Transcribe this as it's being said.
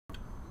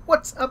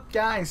What's up,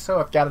 guys? So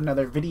I've got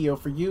another video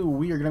for you.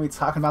 We are going to be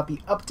talking about the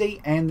update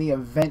and the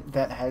event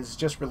that has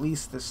just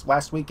released this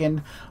last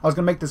weekend. I was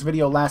going to make this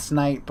video last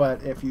night,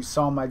 but if you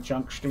saw my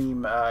junk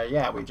stream,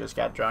 yeah, we just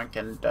got drunk,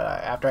 and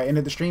after I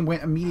ended the stream,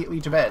 went immediately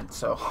to bed.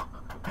 So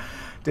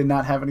did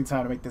not have any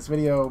time to make this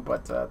video,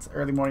 but it's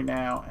early morning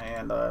now,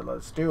 and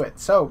let's do it.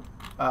 So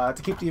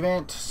to keep the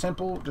event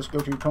simple, just go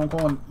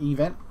to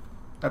event.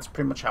 That's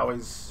pretty much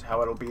always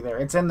how it'll be there.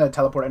 It's in the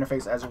teleport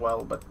interface as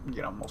well, but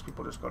you know, most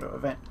people just go to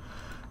event.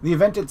 The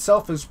event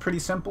itself is pretty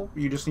simple.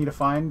 You just need to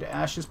find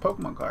Ash's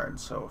Pokemon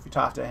cards. So if you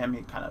talk to him,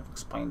 he kind of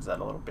explains that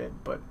a little bit.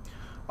 But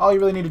all you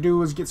really need to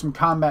do is get some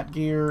combat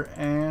gear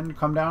and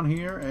come down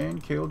here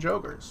and kill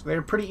Jokers.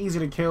 They're pretty easy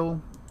to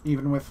kill,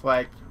 even with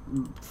like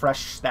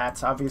fresh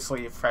stats.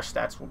 Obviously, fresh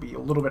stats will be a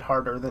little bit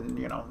harder than,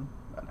 you know,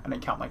 an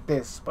account like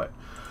this. But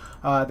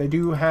they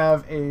do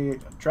have a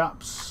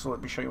drops. So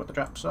let me show you what the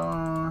drops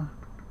are.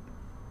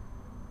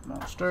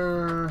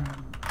 Monster.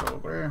 Go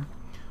over there.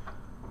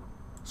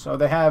 So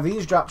they have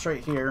these drops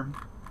right here,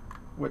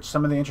 which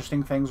some of the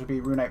interesting things would be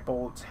Runite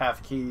Bolts,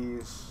 Half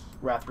Keys,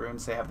 Wrath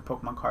Runes. They have the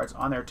Pokemon cards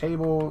on their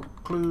table,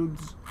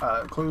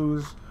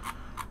 clues,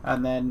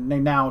 and then they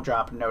now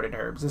drop Noted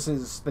Herbs. This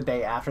is the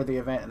day after the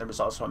event, and there was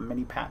also a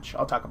mini patch.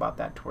 I'll talk about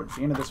that towards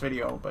the end of this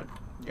video, but,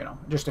 you know,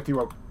 just if you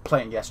were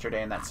playing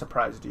yesterday and that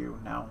surprised you,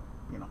 now,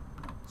 you know,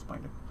 I'll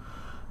explain it.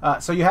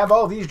 So you have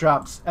all these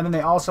drops, and then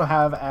they also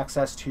have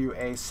access to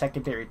a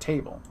secondary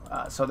table.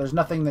 So there's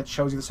nothing that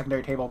shows you the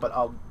secondary table, but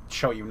I'll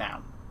show you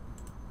now.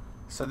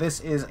 So this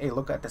is a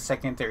look at the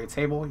secondary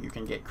table. You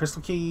can get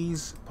Crystal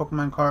Keys,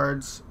 Pokemon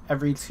cards,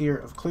 every tier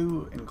of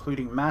clue,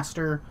 including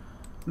Master,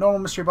 normal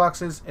mystery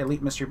boxes,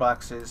 elite mystery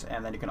boxes,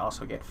 and then you can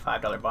also get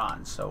 $5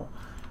 bonds. So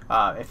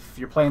if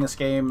you're playing this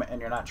game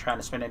and you're not trying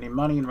to spend any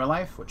money in real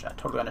life, which I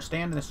totally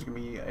understand, this is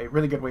going to be a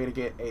really good way to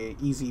get a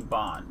easy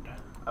bond.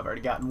 I've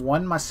already gotten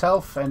one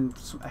myself, and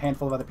a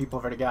handful of other people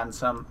have already gotten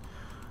some.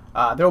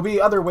 There will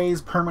be other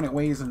ways, permanent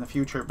ways in the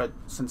future, but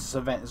since this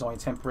event is only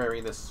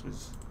temporary, this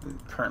is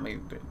currently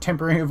the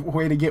temporary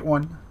way to get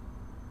one.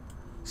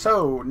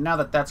 So, now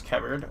that that's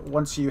covered,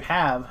 once you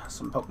have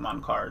some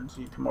Pokemon cards,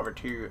 you come over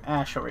to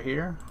Ash over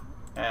here,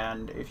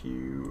 and if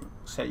you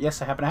say,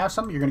 yes, I happen to have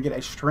some, you're going to get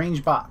a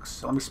strange box.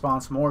 So let me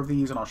spawn some more of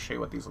these, and I'll show you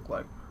what these look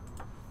like.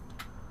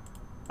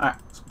 Alright,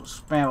 so we'll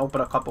spam open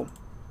a couple.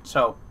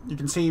 So, you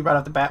can see right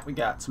off the bat we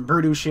got some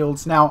Broodoo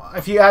shields. Now,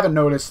 if you haven't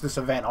noticed this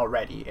event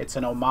already, it's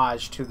an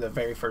homage to the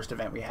very first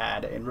event we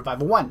had in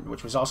Revival 1,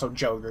 which was also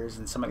Jokers,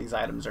 and some of these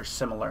items are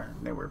similar.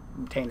 They were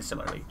obtained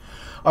similarly.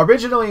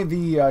 Originally,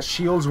 the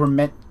shields were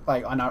meant,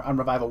 like, on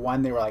Revival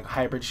 1, they were like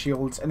hybrid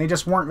shields, and they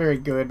just weren't very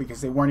good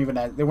because they weren't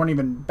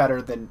even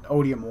better than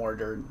Odium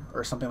Ward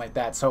or something like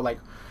that. So, like,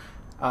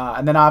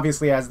 and then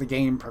obviously as the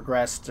game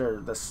progressed,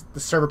 or the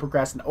server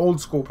progressed and old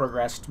school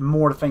progressed,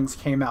 more things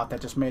came out that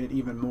just made it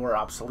even more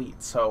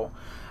obsolete. So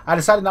I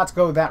decided not to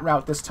go that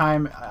route this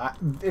time.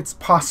 It's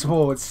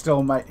possible it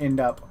still might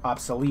end up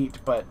obsolete,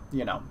 but,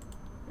 you know,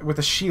 with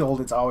a shield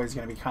it's always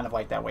going to be kind of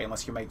like that way,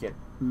 unless you make it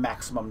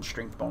maximum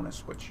strength bonus,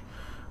 which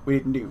we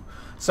didn't do.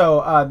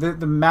 So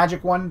the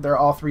magic one, they're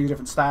all three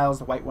different styles.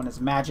 The white one is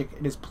magic.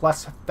 It is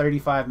plus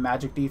 35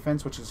 magic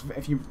defense, which is,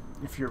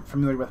 if you're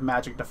familiar with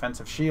magic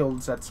defensive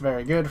shields, that's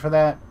very good for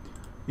that.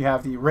 You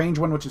have the range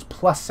one, which is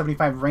plus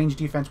 75 range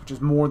defense, which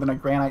is more than a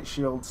granite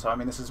shield. So I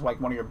mean, this is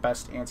like one of your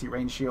best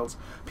anti-range shields.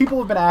 People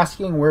have been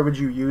asking, where would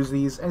you use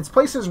these? And it's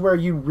places where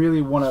you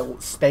really want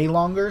to stay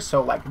longer.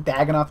 So like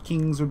Dagonoth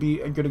Kings would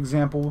be a good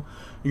example.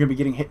 You're going to be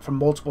getting hit from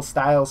multiple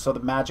styles, so the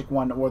magic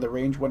one or the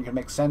range one can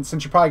make sense.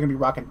 Since you're probably going to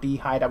be rocking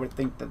D-Hide, I would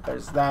think that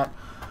there's that.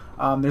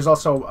 There's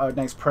also a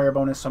nice prayer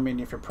bonus. So, I mean,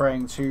 if you're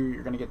praying too,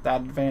 you're going to get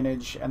that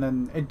advantage. And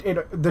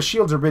then the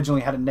shields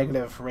originally had a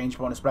negative range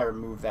bonus, but I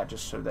removed that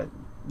just so that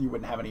you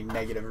wouldn't have any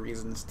negative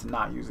reasons to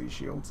not use these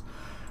shields.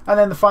 And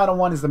then the final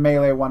one is the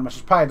melee one, which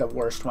is probably the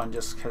worst one,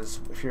 just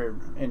because if you're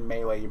in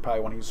melee, you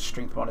probably want to use a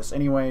strength bonus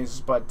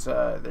anyways. But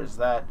there's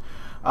that.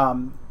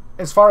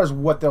 As far as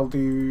what they'll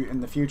do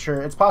in the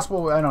future, it's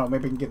possible, I don't know,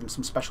 maybe we can give them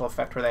some special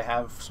effect where they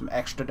have some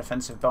extra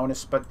defensive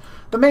bonus, but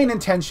the main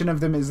intention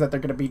of them is that they're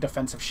going to be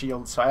defensive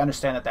shields. So I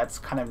understand that that's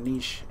kind of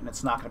niche, and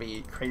it's not going to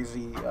be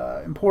crazy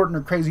important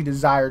or crazy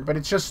desired, but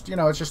it's just, you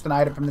know, it's just an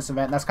item from this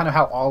event, and that's kind of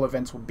how all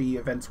events will be.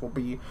 Events will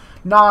be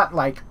not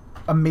like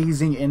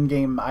amazing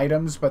in-game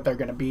items, but they're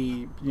going to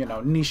be, you know,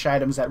 niche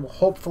items that will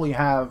hopefully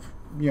have,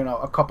 you know,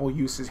 a couple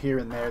uses here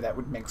and there that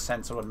would make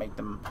sense or would make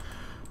them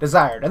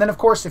desired. And then, of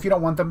course, if you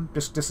don't want them,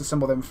 just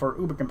disassemble them for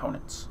Uber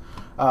components.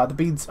 The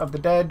Beads of the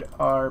Dead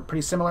are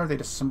pretty similar. They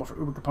disassemble for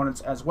Uber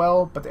components as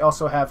well, but they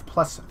also have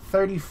plus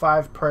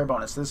 35 prayer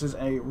bonus. This is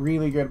a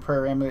really good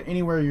prayer amulet.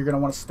 Anywhere you're going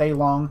to want to stay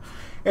long.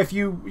 If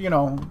you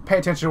know, pay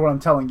attention to what I'm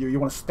telling you, you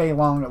want to stay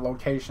long at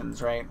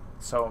locations, right?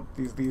 So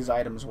these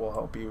items will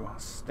help you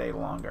stay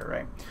longer,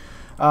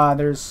 right?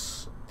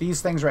 There's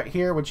these things right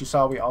here, which you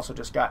saw we also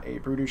just got a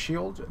Broodoo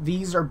shield.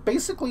 These are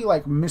basically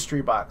like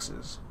mystery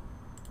boxes.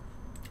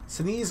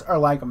 So these are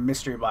like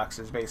mystery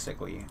boxes,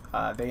 basically.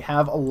 They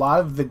have a lot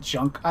of the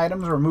junk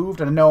items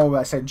removed. And I know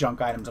I said junk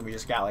items, and we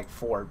just got like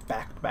 4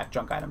 back-to-back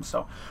junk items.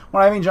 So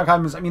when I mean junk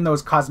items, I mean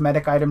those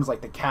cosmetic items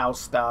like the cow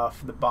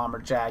stuff, the bomber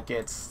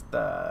jackets,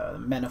 the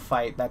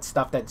Menafite, that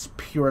stuff that's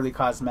purely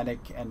cosmetic,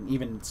 and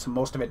even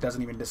most of it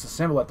doesn't even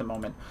disassemble at the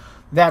moment.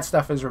 That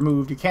stuff is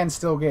removed. You can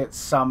still get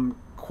some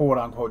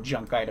quote-unquote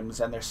junk items,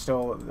 and there's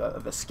still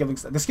the skilling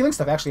stuff. The skilling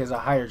stuff actually has a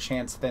higher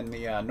chance than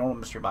the normal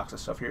mystery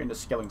boxes, so if you're into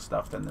skilling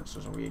stuff, then this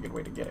is a really good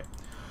way to get it.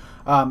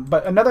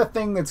 But another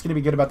thing that's going to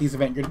be good about these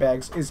event goodie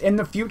bags is in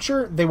the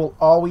future, they will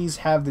always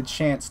have the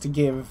chance to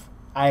give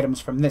items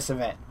from this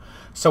event.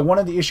 So one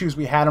of the issues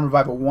we had in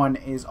Revival 1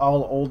 is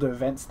all old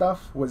event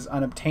stuff was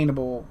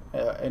unobtainable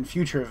in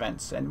future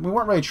events. And we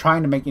weren't really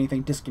trying to make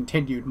anything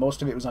discontinued.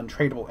 Most of it was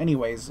untradeable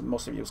anyways, and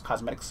most of it was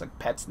cosmetics like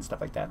pets and stuff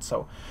like that.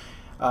 So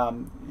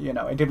you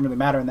know, it didn't really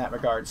matter in that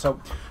regard.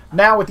 So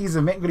now with these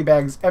event goodie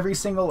bags, every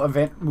single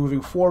event moving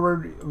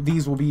forward,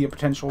 these will be a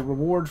potential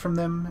reward from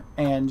them,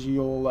 and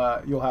you'll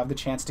have the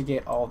chance to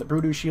get all the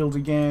Brutus shields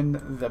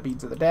again, the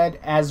Beads of the Dead,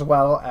 as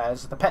well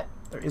as the pet.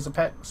 There is a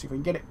pet. Let's see if we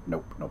can get it.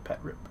 Nope, no pet.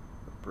 Rip.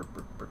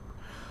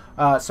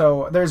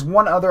 So there's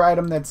one other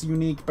item that's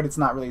unique, but it's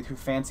not really too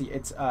fancy.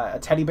 It's a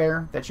teddy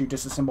bear that you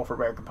disassemble for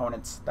rare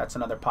components. That's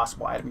another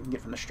possible item you can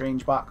get from the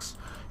Strange box.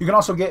 You can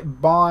also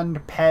get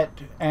Bond, Pet,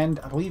 and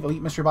I believe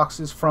Elite Mystery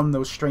boxes from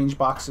those Strange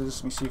boxes.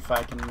 Let me see if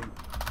I can...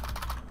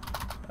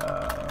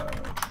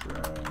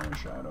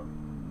 Trash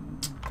item...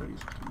 32.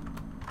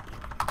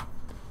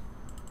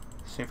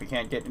 See if we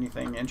can't get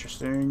anything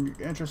interesting.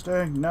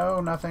 No,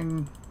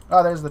 nothing.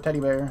 Oh, there's the teddy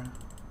bear.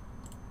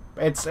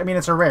 I mean,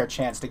 it's a rare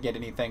chance to get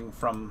anything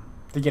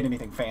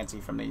fancy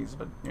from these,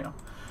 but you know.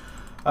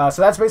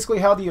 So that's basically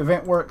how the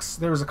event works.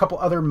 There was a couple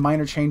other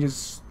minor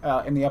changes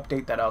in the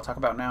update that I'll talk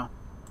about now.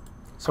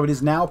 So it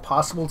is now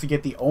possible to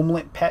get the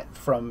Omelet pet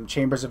from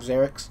Chambers of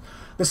Xerix.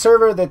 The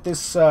server that this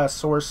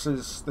source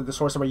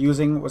that we're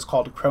using was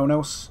called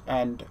Kronos,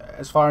 and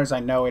as far as I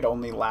know, it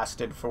only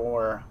lasted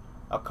for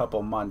a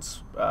couple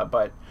months.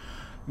 But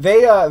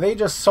they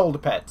just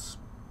sold pets.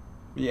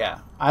 Yeah,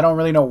 I don't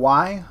really know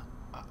why.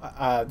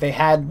 They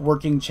had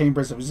working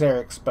Chambers of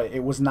Xerix, but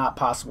it was not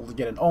possible to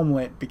get an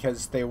Omelet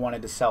because they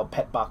wanted to sell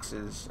pet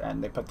boxes,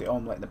 and they put the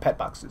Omelet in the pet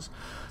boxes.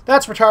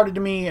 That's retarded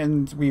to me,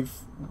 and we've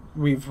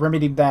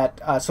remedied that.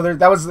 So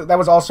that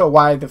was also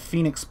why the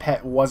Phoenix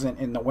pet wasn't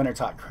in the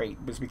Wintertot crate,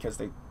 was because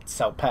they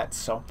sell pets.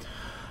 So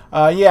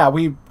yeah,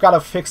 we've got to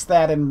fix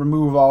that and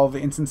remove all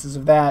the instances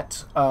of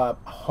that.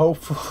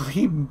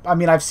 Hopefully, I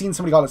mean, I've seen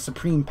somebody call it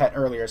Supreme Pet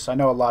earlier, so I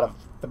know a lot of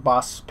the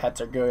boss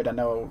pets are good. I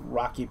know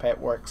Rocky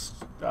Pet works,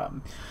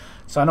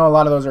 so I know a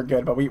lot of those are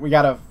good. But we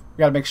gotta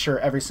make sure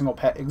every single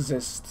pet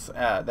exists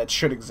that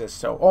should exist.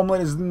 So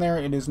Omelet is in there.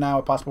 It is now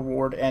a possible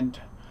reward, and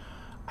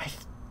I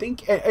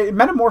think it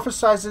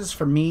metamorphosizes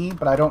for me,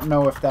 but I don't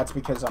know if that's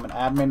because I'm an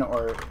admin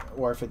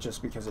or if it's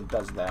just because it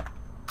does that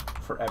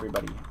for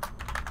everybody.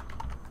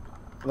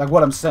 Like,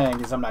 what I'm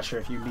saying is I'm not sure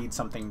if you need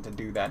something to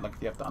do that, like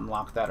if you have to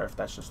unlock that, or if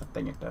that's just a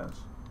thing it does.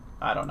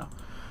 I don't know.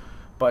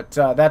 But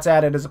that's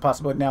added as a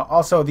possibility now.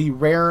 Also,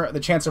 the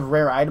chance of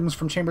rare items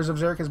from Chambers of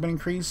Xerix has been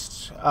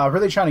increased.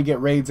 Really trying to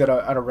get raids at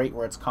a rate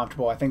where it's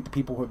comfortable. I think the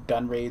people who have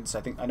done raids,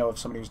 I know of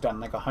somebody who's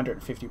done like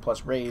 150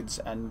 plus raids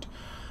and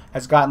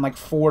has gotten like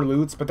 4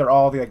 loots, but they're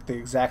all the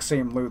exact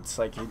same loots.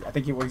 Like I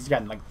think he's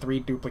gotten like 3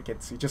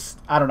 duplicates.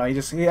 I don't know. He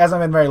hasn't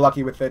been very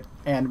lucky with it,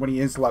 and when he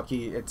is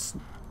lucky, it's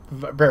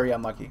very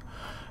unlucky.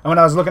 And when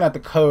I was looking at the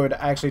code,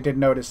 I actually did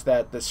notice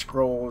that the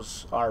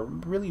scrolls are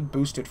really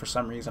boosted for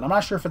some reason. I'm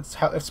not sure if it's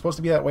supposed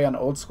to be that way on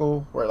old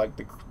school, where like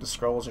the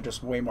scrolls are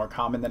just way more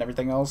common than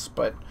everything else,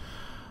 but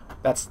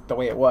that's the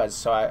way it was.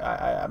 So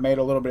I made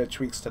a little bit of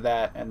tweaks to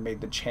that and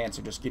made the chance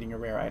of just getting a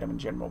rare item in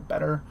general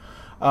better.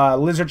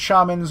 Lizard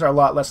Shamans are a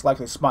lot less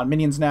likely to spawn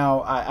minions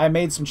now. I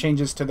made some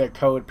changes to their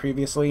code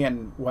previously,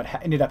 and what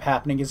ended up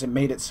happening is it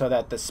made it so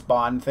that the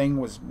spawn thing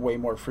was way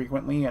more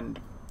frequently, and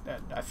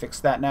I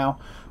fixed that now.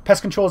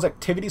 Pest Control's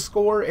activity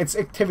score. It's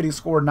activity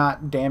score,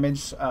 not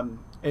damage.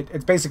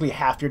 It's basically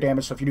half your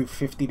damage. So if you do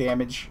 50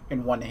 damage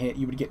in one hit,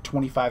 you would get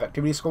 25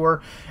 activity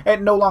score.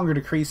 It no longer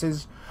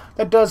decreases.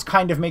 That does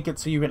kind of make it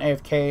so you can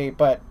AFK,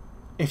 but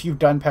if you've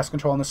done Pest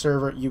Control on the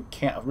server, you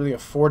can't really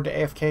afford to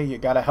AFK. You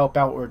got to help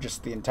out, or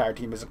just the entire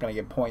team isn't going to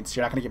get points.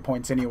 You're not going to get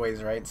points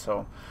anyways, right?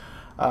 So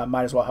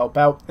might as well help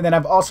out. And then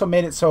I've also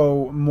made it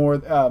so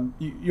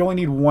you only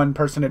need one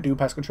person to do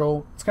Pest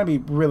Control. It's going to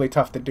be really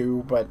tough to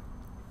do, but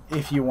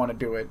if you want to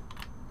do it,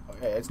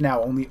 it's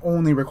now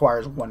only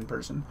requires one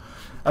person.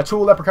 A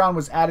Tool Leprechaun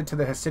was added to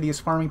the Hesidious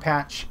farming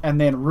patch,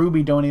 and then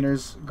Ruby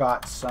donators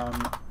got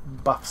some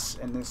buffs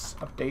in this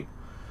update.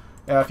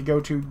 If you go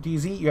to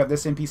DZ, you have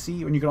this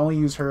NPC, and you can only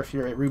use her if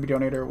you're a Ruby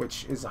donator,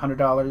 which is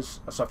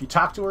 $100. So if you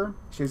talk to her,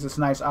 she has this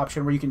nice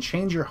option where you can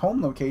change your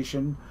home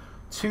location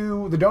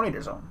to the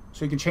donator zone.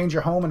 So you can change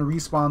your home and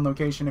respawn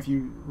location. If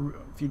you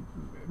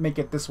make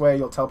it this way,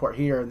 you'll teleport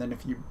here, and then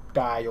if you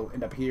die, you'll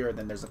end up here, and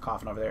then there's a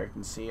coffin over there. You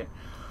can see it.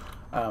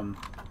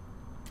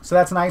 So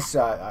that's nice.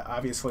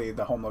 Obviously,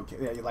 the home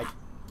location, like,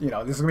 you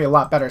know, this is going to be a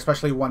lot better,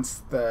 especially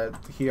once the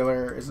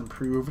healer is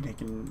improved and he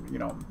can, you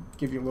know,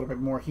 give you a little bit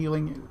more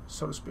healing,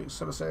 so to speak,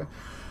 so to say.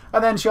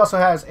 And then she also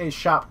has a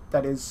shop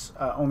that is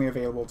only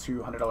available to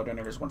 $100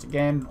 donators once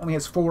again. Only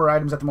has 4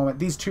 items at the moment.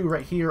 These 2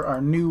 right here are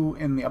new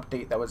in the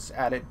update that was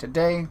added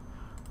today.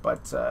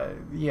 But,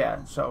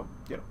 yeah, so,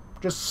 you know,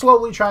 just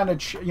slowly trying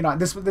to, you know,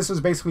 this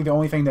is basically the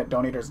only thing that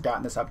donators got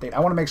in this update. I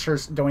want to make sure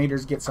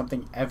donators get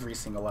something every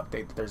single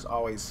update. That there's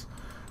always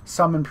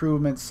some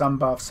improvements, some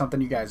buffs,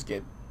 something you guys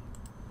get.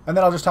 And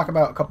then I'll just talk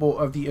about a couple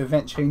of the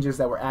event changes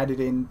that were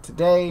added in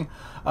today.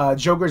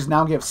 Jokers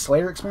now give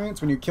Slayer experience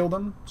when you kill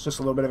them. It's just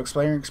a little bit of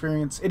Slayer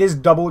experience. It is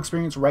double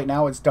experience right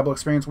now. It's double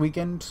experience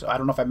weekend. So I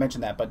don't know if I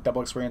mentioned that, but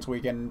double experience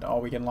weekend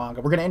all weekend long.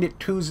 We're going to end it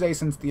Tuesday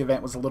since the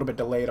event was a little bit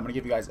delayed. I'm going to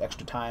give you guys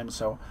extra time.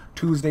 So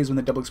Tuesdays when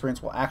the double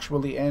experience will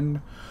actually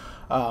end.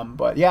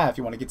 But yeah, if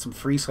you want to get some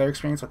free Slayer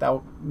experience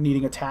without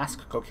needing a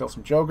task, go kill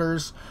some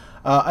Jokers.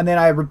 And then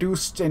I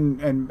reduced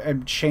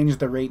and changed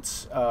the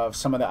rates of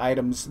some of the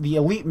items. The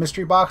Elite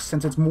Mystery Box,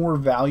 since it's more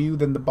value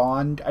than the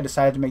Bond, I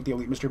decided to make the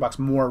Elite Mystery Box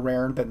more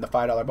rare than the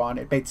 $5 Bond.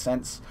 It made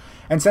sense.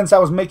 And since I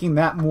was making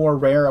that more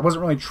rare, I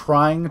wasn't really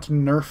trying to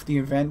nerf the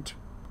event,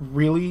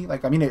 really.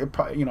 Like, I mean, it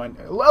probably, you know,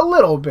 a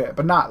little bit,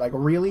 but not, like,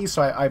 really.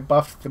 So I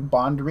buffed the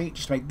Bond rate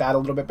just to make that a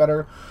little bit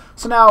better.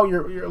 So now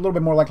you're a little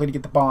bit more likely to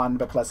get the Bond,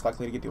 but less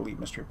likely to get the Elite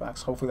Mystery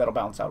Box. Hopefully that'll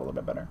balance out a little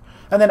bit better.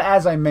 And then,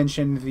 as I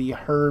mentioned, the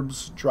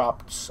herbs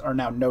drops are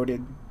now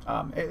noted.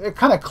 It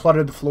kind of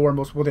cluttered the floor.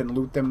 Most people didn't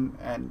loot them,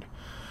 and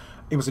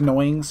it was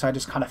annoying. So I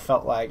just kind of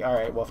felt like, all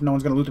right, well, if no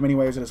one's going to loot them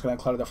anyways and it's going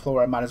to clutter the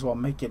floor, I might as well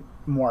make it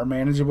more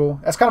manageable.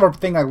 That's kind of a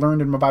thing I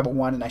learned in Revival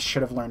 1, and I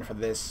should have learned for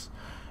this.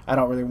 I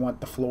don't really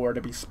want the floor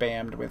to be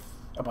spammed with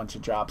a bunch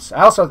of drops.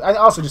 I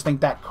also just think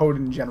that code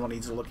in general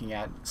needs looking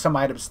at. Some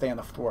items stay on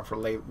the floor for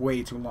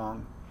way too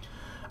long.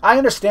 I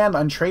understand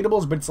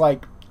untradables, but it's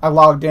like I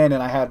logged in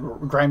and I had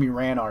Grimy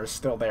Ranars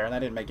still there, and that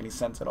didn't make any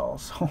sense at all.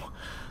 So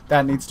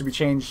that needs to be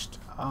changed.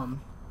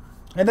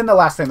 And then the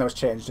last thing that was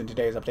changed in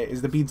today's update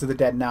is the Beads of the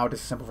Dead now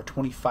disassemble for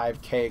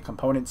 25k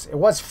components. It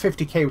was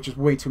 50k, which is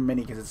way too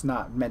many because it's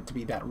not meant to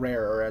be that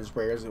rare or as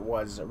rare as it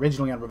was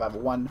originally on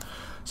Revival 1.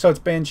 So it's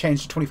been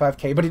changed to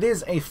 25k, but it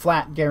is a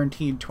flat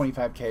guaranteed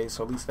 25k,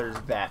 so at least there's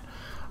that.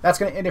 That's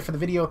going to end it for the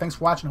video. Thanks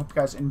for watching. Hope you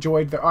guys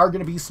enjoyed. There are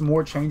going to be some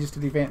more changes to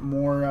the event,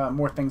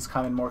 more things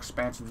coming, more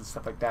expansions and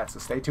stuff like that. So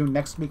stay tuned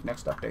next week,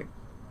 next update.